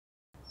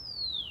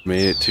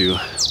Made it to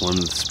one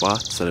of the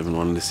spots that I've been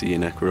wanting to see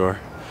in Ecuador,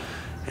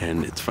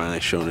 and it's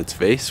finally shown its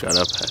face. Got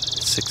up at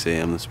 6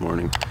 a.m. this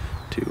morning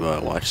to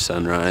watch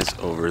sunrise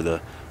over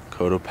the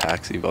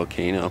Cotopaxi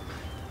Volcano.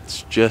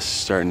 It's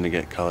just starting to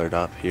get colored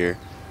up here,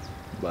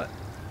 but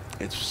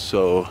it's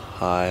so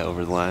high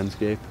over the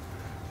landscape.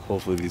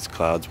 Hopefully these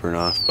clouds burn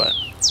off, but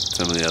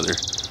some of the other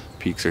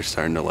peaks are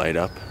starting to light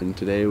up. And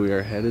today we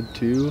are headed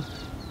to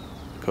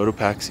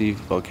Cotopaxi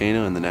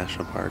Volcano in the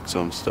national park, so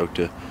I'm stoked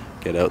to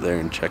get out there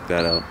and check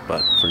that out.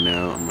 But for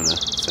now, I'm gonna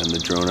send the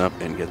drone up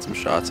and get some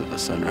shots of the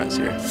sunrise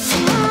here.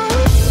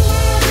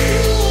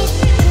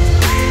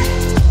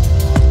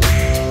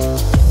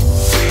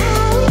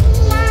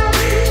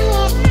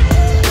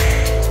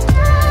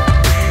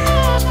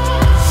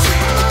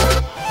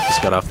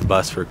 Got off the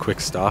bus for a quick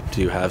stop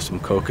to have some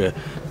coca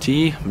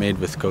tea made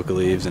with coca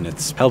leaves, and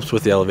it helps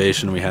with the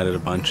elevation. We had it a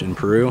bunch in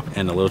Peru,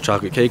 and a little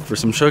chocolate cake for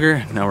some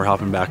sugar. Now we're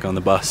hopping back on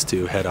the bus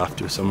to head off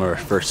to some of our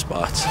first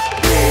spots.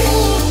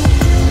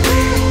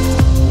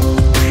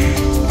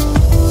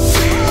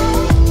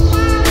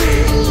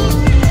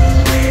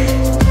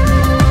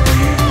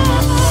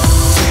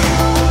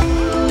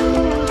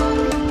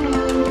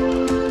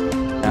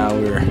 Now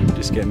we're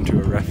just getting to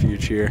a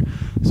refuge here,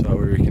 so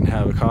where we can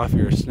have a coffee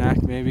or a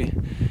snack maybe.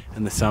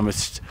 And the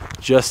summit's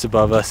just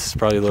above us. It's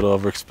probably a little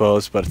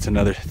overexposed, but it's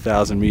another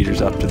 1,000 meters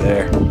up to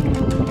there.